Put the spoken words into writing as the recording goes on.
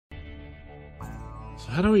So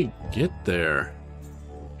how do we get there?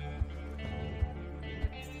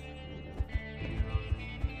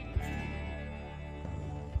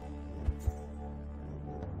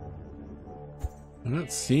 I'm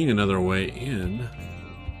not seeing another way in.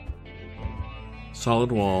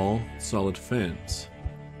 Solid wall, solid fence.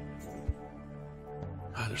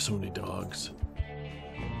 Ah, there's so many dogs.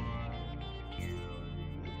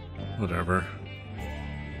 Whatever.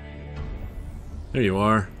 There you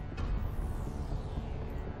are.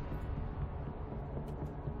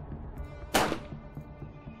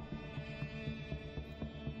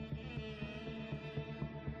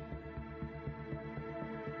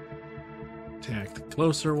 Attack the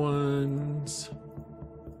closer ones.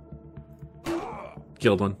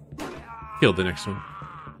 Killed one. Killed the next one.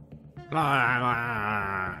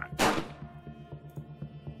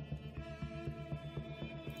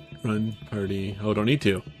 Run, party. Oh, don't need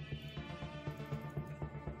to.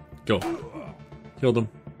 Go. Killed him.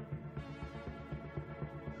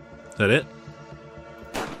 Is that it?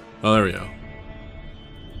 Oh, there we go.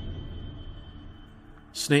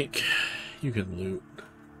 Snake, you can loot.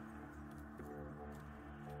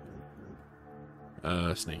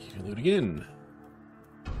 Snake, you can loot again.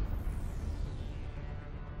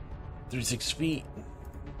 36 feet.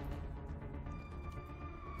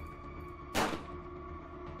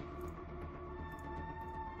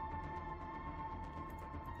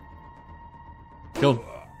 Kill him.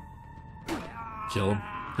 Kill him.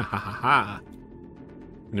 Ha ha ha ha.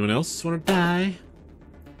 Anyone else want to die?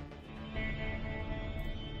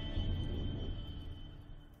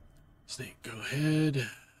 Snake, go ahead.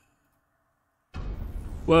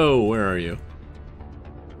 Whoa, where are you?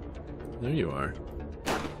 There you are.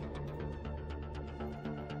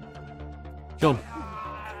 Kill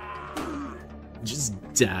him. Just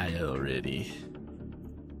die already.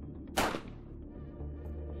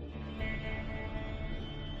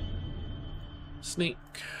 Snake.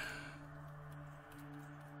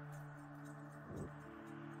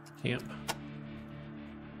 Camp.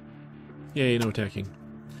 Yay, no attacking.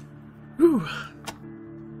 Whew.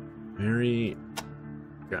 Mary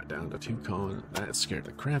got down to 2 con. That scared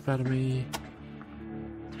the crap out of me.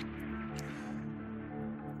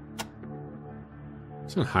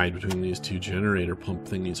 Just gonna hide between these 2 generator pump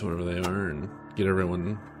thingies, whatever they are, and get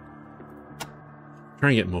everyone.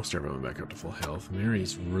 Try and get most everyone back up to full health.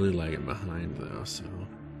 Mary's really lagging behind though, so I don't know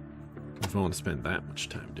if I want to spend that much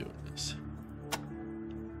time doing this.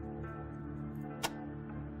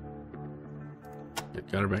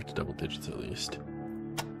 Got her back to double digits at least.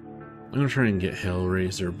 I'm gonna try and get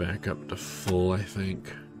Hellraiser back up to full, I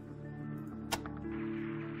think.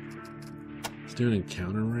 Let's do an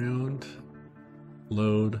encounter round.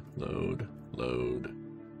 Load, load, load.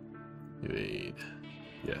 Evade.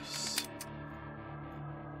 Yes.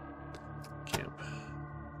 Camp.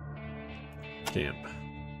 Camp.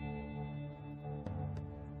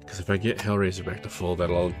 Because if I get Hellraiser back to full,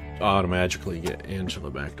 that'll automatically get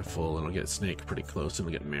Angela back to full, and I'll get Snake pretty close, and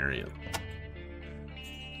I'll get Marion.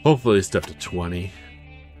 Hopefully it's up to 20.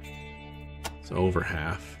 So over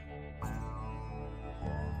half.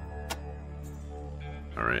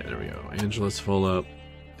 Alright, there we go. Angela's full up.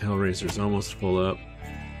 Hellraiser's almost full up.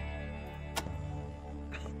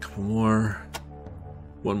 A couple more.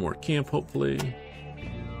 One more camp, hopefully.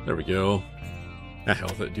 There we go. At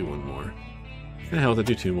health, I'd do one more. At health, I'd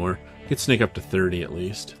do 2 more. Get Snake up to 30 at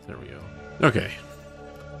least. There we go. Okay.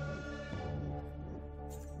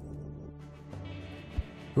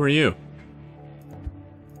 Who are you?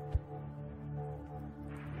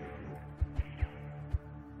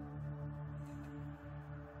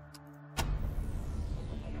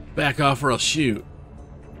 Back off or I'll shoot.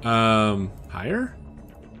 Higher?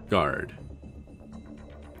 Guard.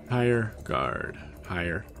 Higher, guard.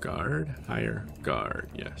 Higher, guard. Higher, guard.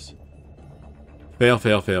 Yes. Fail,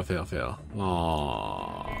 fail, fail, fail, fail.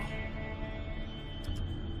 Aww.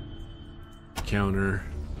 Counter.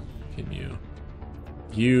 Continue.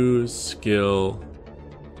 Use skill.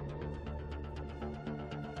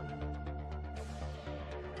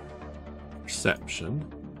 Perception.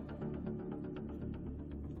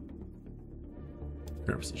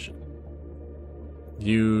 Current position.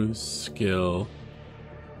 Use skill.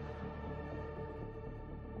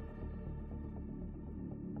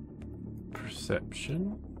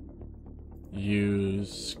 Perception.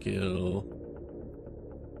 Use skill.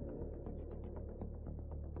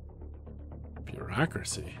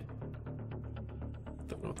 Bureaucracy.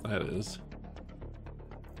 Don't know what that is.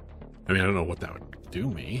 I mean, I don't know what that would do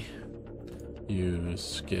me. Use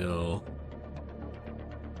skill.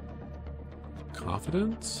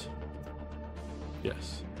 Confidence?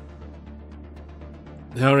 Yes.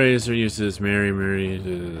 Hellraiser uses Mary.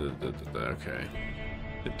 Okay.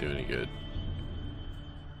 Didn't do any good.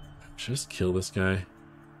 Just kill this guy.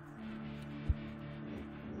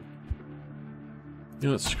 You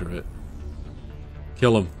know what? Screw it.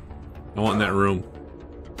 Kill him. I want in that room.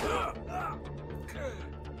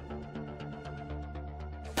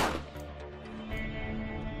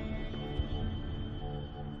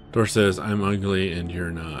 Door says, I'm ugly and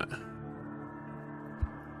you're not.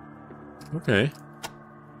 Okay.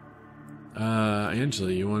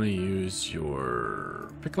 Angela, you want to use your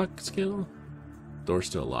picklock skill? Door's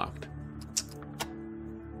still locked.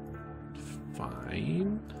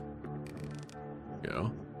 Fine.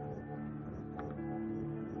 Go.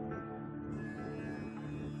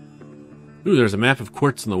 Ooh, there's a map of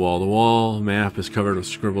quartz on the wall. The wall map is covered with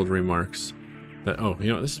scribbled remarks. But, oh, you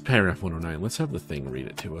know what? This is paragraph 109. Let's have the thing read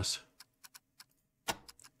it to us.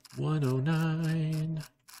 109.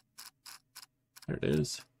 There it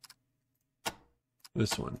is.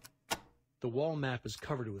 This one. The wall map is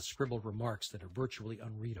covered with scribbled remarks that are virtually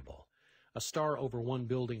unreadable. A star over one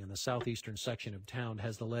building in the southeastern section of town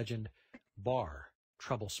has the legend, Bar,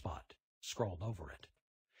 Trouble Spot, scrawled over it.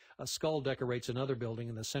 A skull decorates another building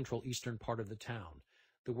in the central eastern part of the town.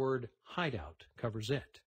 The word Hideout covers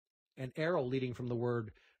it. An arrow leading from the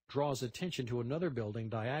word draws attention to another building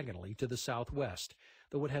diagonally to the southwest,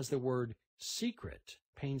 though it has the word Secret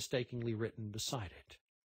painstakingly written beside it.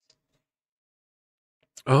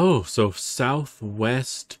 Oh, so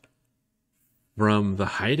southwest from the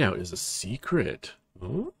hideout is a secret.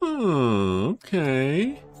 Oh,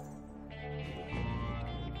 okay.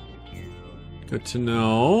 Good to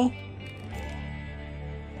know.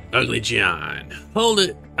 Ugly John. Hold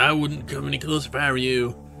it. I wouldn't come any closer if I were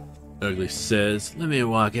you. Ugly says, let me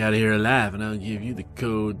walk out of here alive and I'll give you the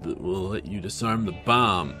code that will let you disarm the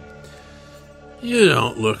bomb. You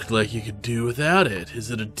don't look like you could do without it. Is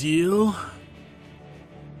it a deal?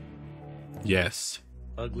 Yes.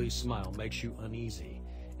 Ugly's smile makes you uneasy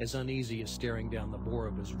as staring down the bore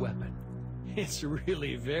of his weapon. It's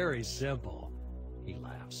really very simple, he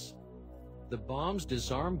laughs. The bomb's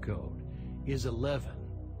disarm code is 11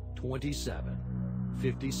 27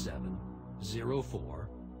 57 04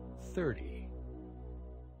 30.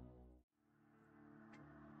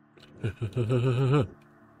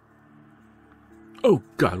 Oh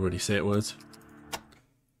God, what did he say it was?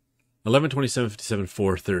 11 27 57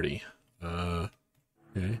 430.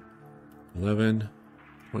 Okay. 11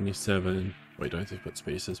 27. Wait, do I have to put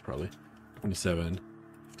spaces? Probably. 27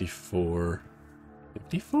 54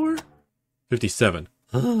 54 57.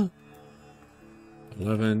 11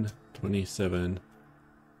 27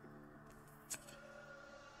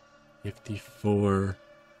 54.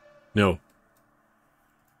 No.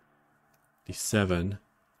 57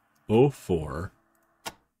 04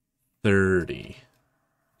 30.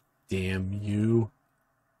 Damn you.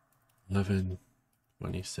 11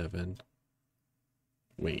 27.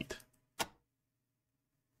 Wait.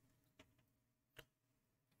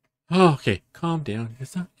 Oh, okay. Calm down.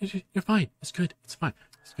 It's not. You're fine. It's good. It's fine.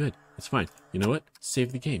 It's good. It's fine. You know what?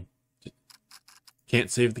 Save the game. Can't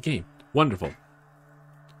save the game. Wonderful.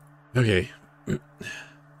 Okay.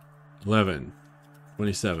 11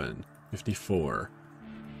 27 54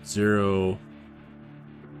 0.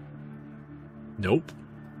 Nope.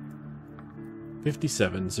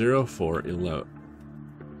 57 04 11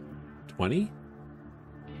 20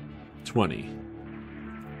 20.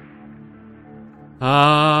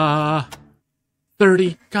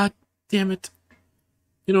 30. God damn it.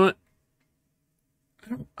 You know what?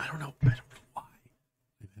 I don't know why I'm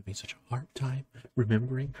having such a hard time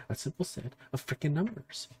remembering a simple set of freaking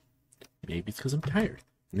numbers. Maybe it's because I'm tired.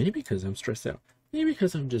 Maybe because I'm stressed out. Maybe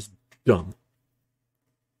because I'm just dumb.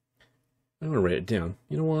 I want to write it down.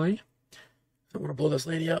 You know why? I want to blow this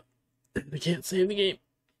lady up. I can't save the game.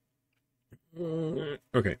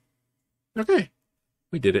 Okay. Okay.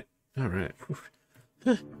 We did it. All right.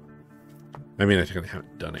 I mean, I think I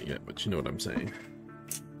haven't done it yet, but you know what I'm saying.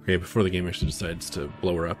 Okay, before the game actually decides to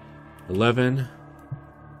blow her up. 11,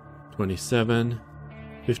 27,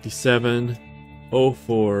 57,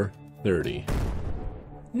 04, 30.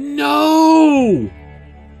 No!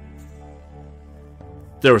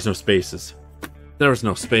 There was no spaces. There was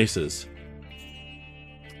no spaces.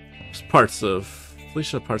 There's parts of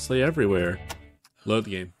Felicia Parsley everywhere. Load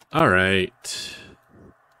the game. Alright.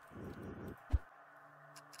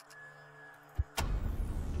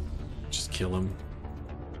 Just kill him.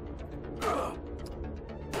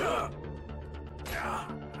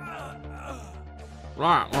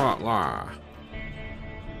 La la la.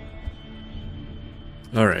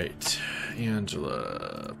 Alright.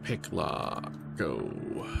 Angela, pick lock, go.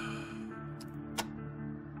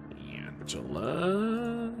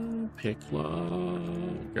 Angela,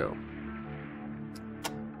 Pickla, go.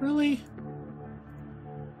 Really?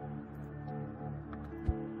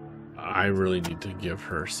 I really need to give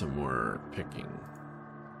her some more picking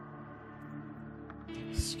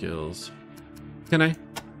skills. Can I?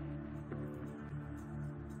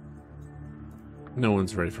 No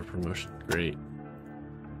one's ready for promotion. Great.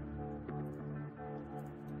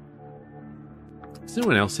 Does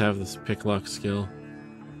anyone else have this picklock skill?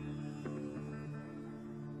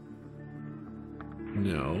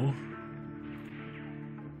 No.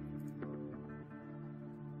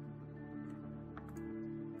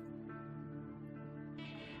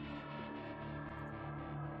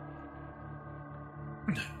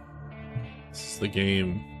 This is the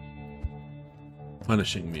game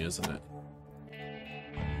punishing me, isn't it?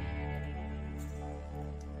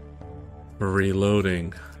 For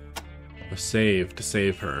reloading a save to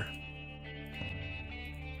save her.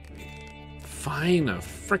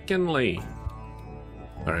 Fine-a-frickin-ly.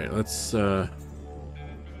 Alright, let's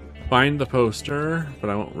find the poster,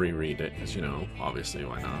 but I won't reread it, because, you know, obviously,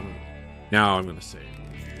 why not? Now I'm gonna save.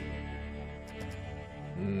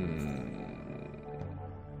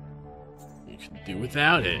 You can do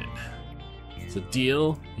without it. It's a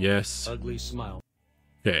deal? Yes. Ugly smile.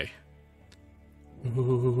 Okay.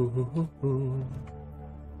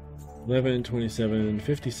 11, 27,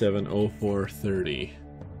 57, 04, 30.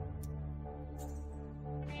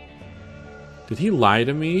 Did he lie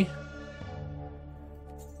to me?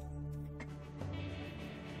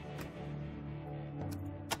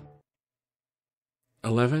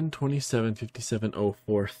 $11, 27, 57,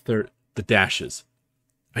 04, 30. The dashes.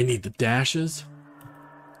 I need the dashes.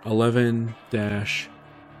 11 dash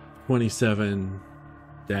 27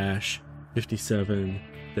 dash 57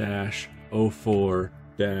 dash 04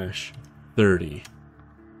 dash 30. You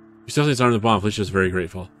still think it's on the bomb. Felicia's very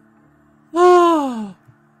grateful. Ah!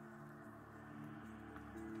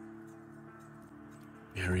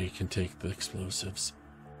 Mary can take the explosives.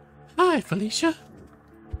 Hi, Felicia.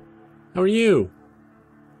 How are you?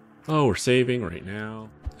 Oh, we're saving right now.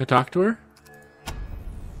 Can I talk to her?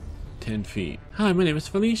 10 feet. Hi, my name is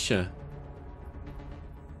Felicia.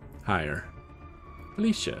 Higher.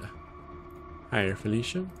 Felicia. Higher,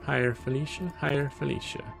 Felicia. Higher, Felicia. Higher,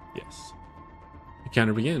 Felicia. Yes. The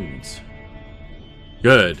counter begins.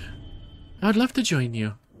 Good. I'd love to join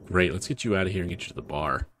you. Great, let's get you out of here and get you to the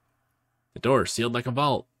bar. The door is sealed like a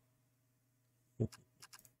vault.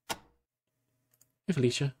 Hey,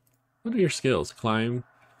 Felicia. What are your skills? Climb,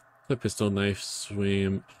 clip pistol, knife,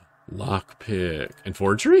 swim, lockpick, and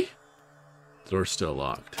forgery? The door's still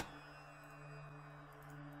locked.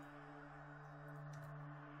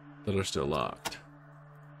 The door's still locked.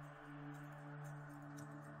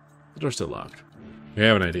 The door's still locked. We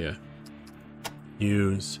have an idea.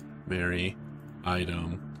 Use, Mary,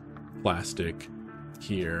 item, plastic,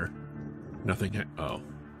 here. Nothing. Oh.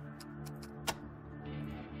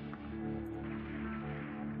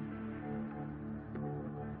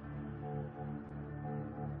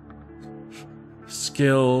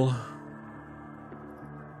 Skill.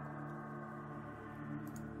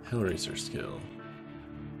 Hellraiser skill.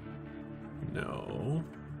 No.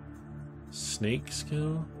 Snake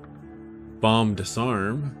skill. Bomb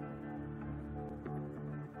disarm.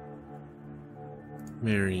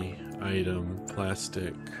 Mary, item,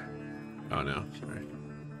 plastic. Oh no, sorry.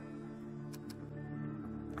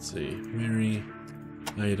 Let's see. Mary,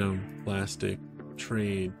 item, plastic,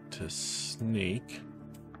 trade to snake.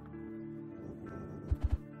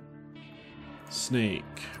 Snake,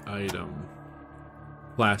 item,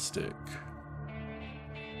 plastic,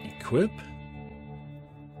 equip.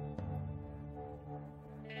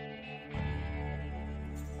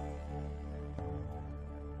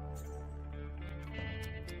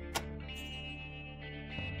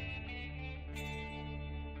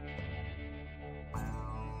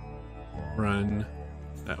 Run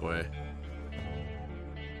that way.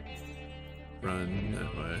 Run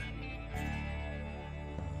that way.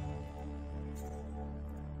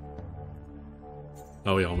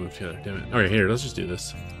 Oh, we all moved together. Damn it. Okay, here, let's just do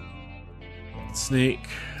this. Snake,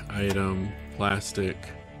 item, plastic,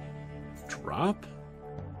 drop?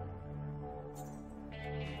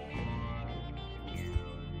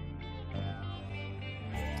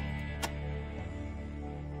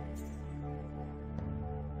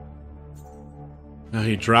 Now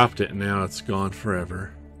he dropped it and now it's gone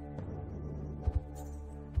forever.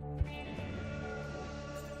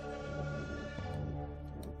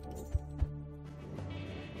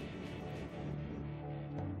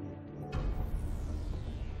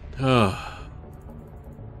 Oh.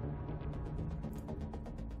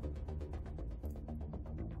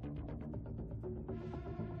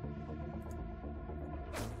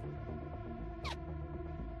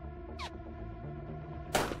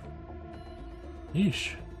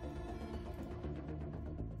 Yeesh.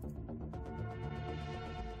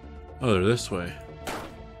 Oh, they're this way.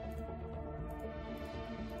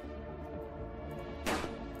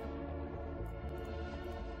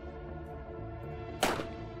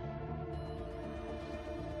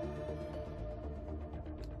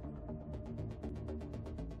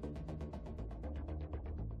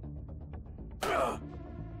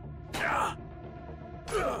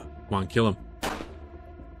 Come on, kill him.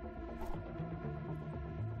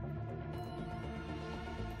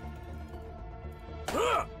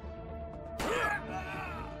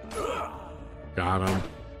 Got him.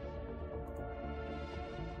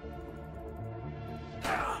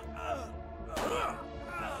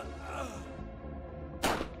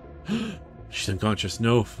 She's unconscious.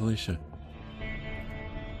 No, Felicia.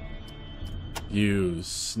 Use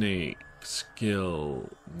snake skill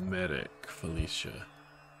medic, Felicia.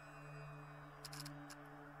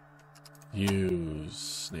 Use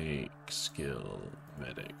snake skill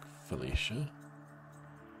medic, Felicia.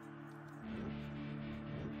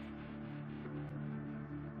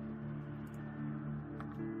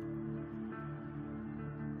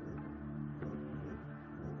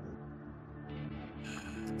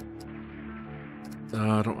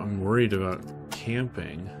 I'm worried about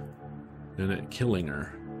camping and it killing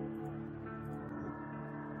her.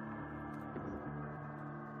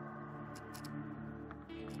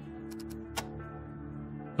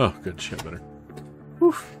 Oh, good. She got better.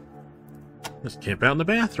 Whew. Let's camp out in the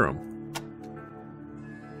bathroom.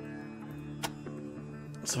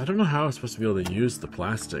 So I don't know how I'm supposed to be able to use the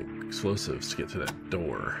plastic explosives to get to that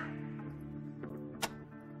door.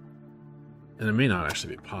 And it may not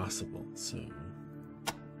actually be possible, so...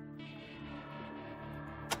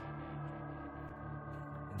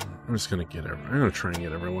 I'm just gonna get I'm gonna try and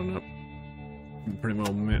get everyone up. Pretty well,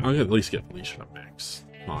 I'll at least get Felicia up max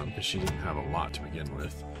on, because she didn't have a lot to begin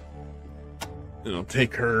with. And I'll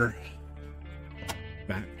take her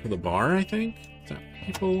back to the bar, I think? Is that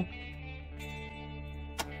people?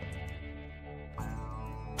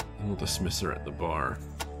 And we'll dismiss her at the bar.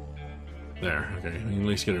 There, okay. We can at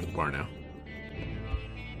least get her to the bar now.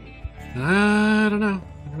 I don't know.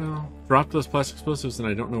 Drop those plastic explosives and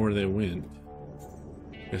I don't know where they went.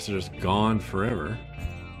 Guess they're just gone forever.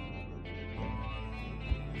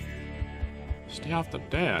 Stay off the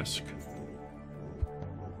desk.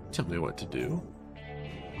 Tell me what to do.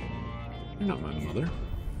 You're not my mother.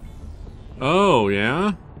 Oh,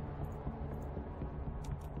 yeah?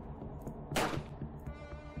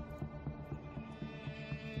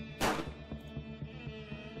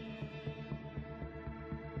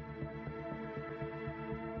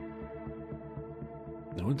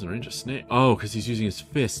 No one's in range of snake. Oh, because he's using his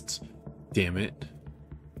fists. Damn it.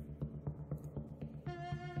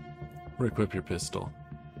 Equip your pistol.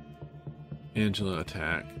 Angela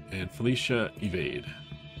attack. And Felicia evade.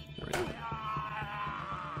 There we go.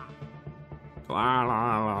 La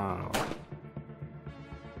la la.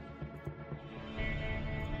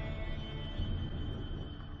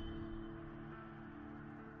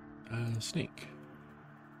 Snake.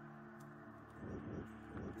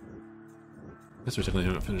 Guess we technically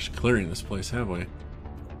haven't finished clearing this place, have we?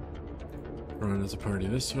 Run as a party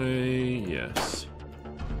this way. Yes.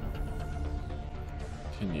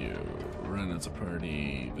 Continue. Run as a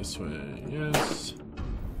party this way. Yes.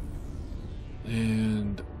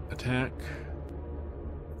 And attack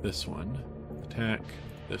this one. Attack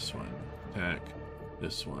this one. Attack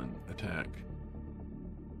this one. Attack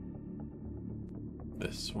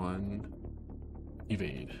this one.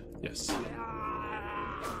 Evade. Yes.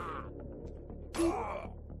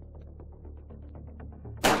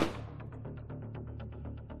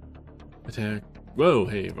 Attack. Whoa,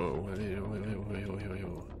 hey, whoa, hey, whoa, hey, whoa, hey, whoa, hey,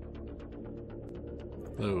 whoa.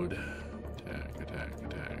 Load. Attack, attack,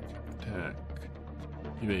 attack, attack.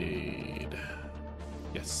 Evade.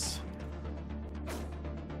 Yes.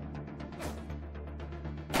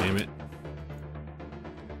 Damn it.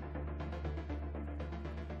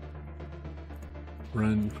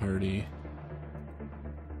 Run, party.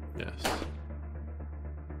 Yes.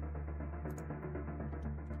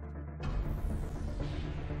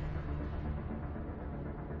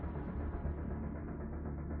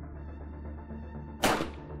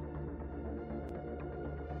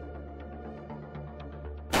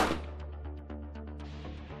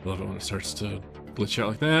 Love it when it starts to glitch out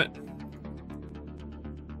like that.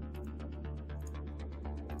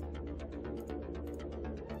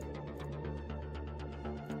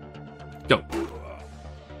 Go.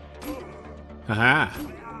 Haha.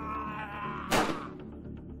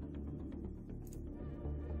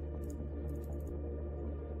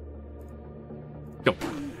 Go.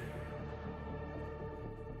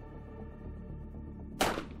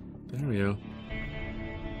 There we go.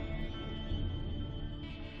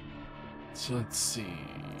 So let's see.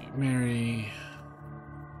 Mary.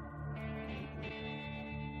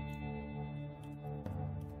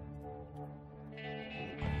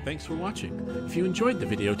 Thanks for watching. If you enjoyed the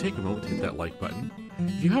video, take a moment to hit that like button.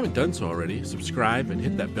 If you haven't done so already, subscribe and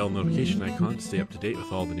hit that bell notification icon to stay up to date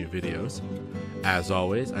with all the new videos. As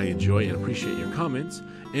always, I enjoy and appreciate your comments,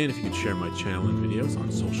 and if you could share my channel and videos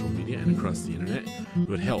on social media and across the internet, it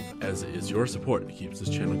would help, as it is your support that keeps this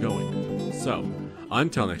channel going. So,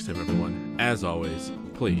 until next time everyone, as always,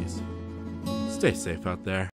 please, stay safe out there.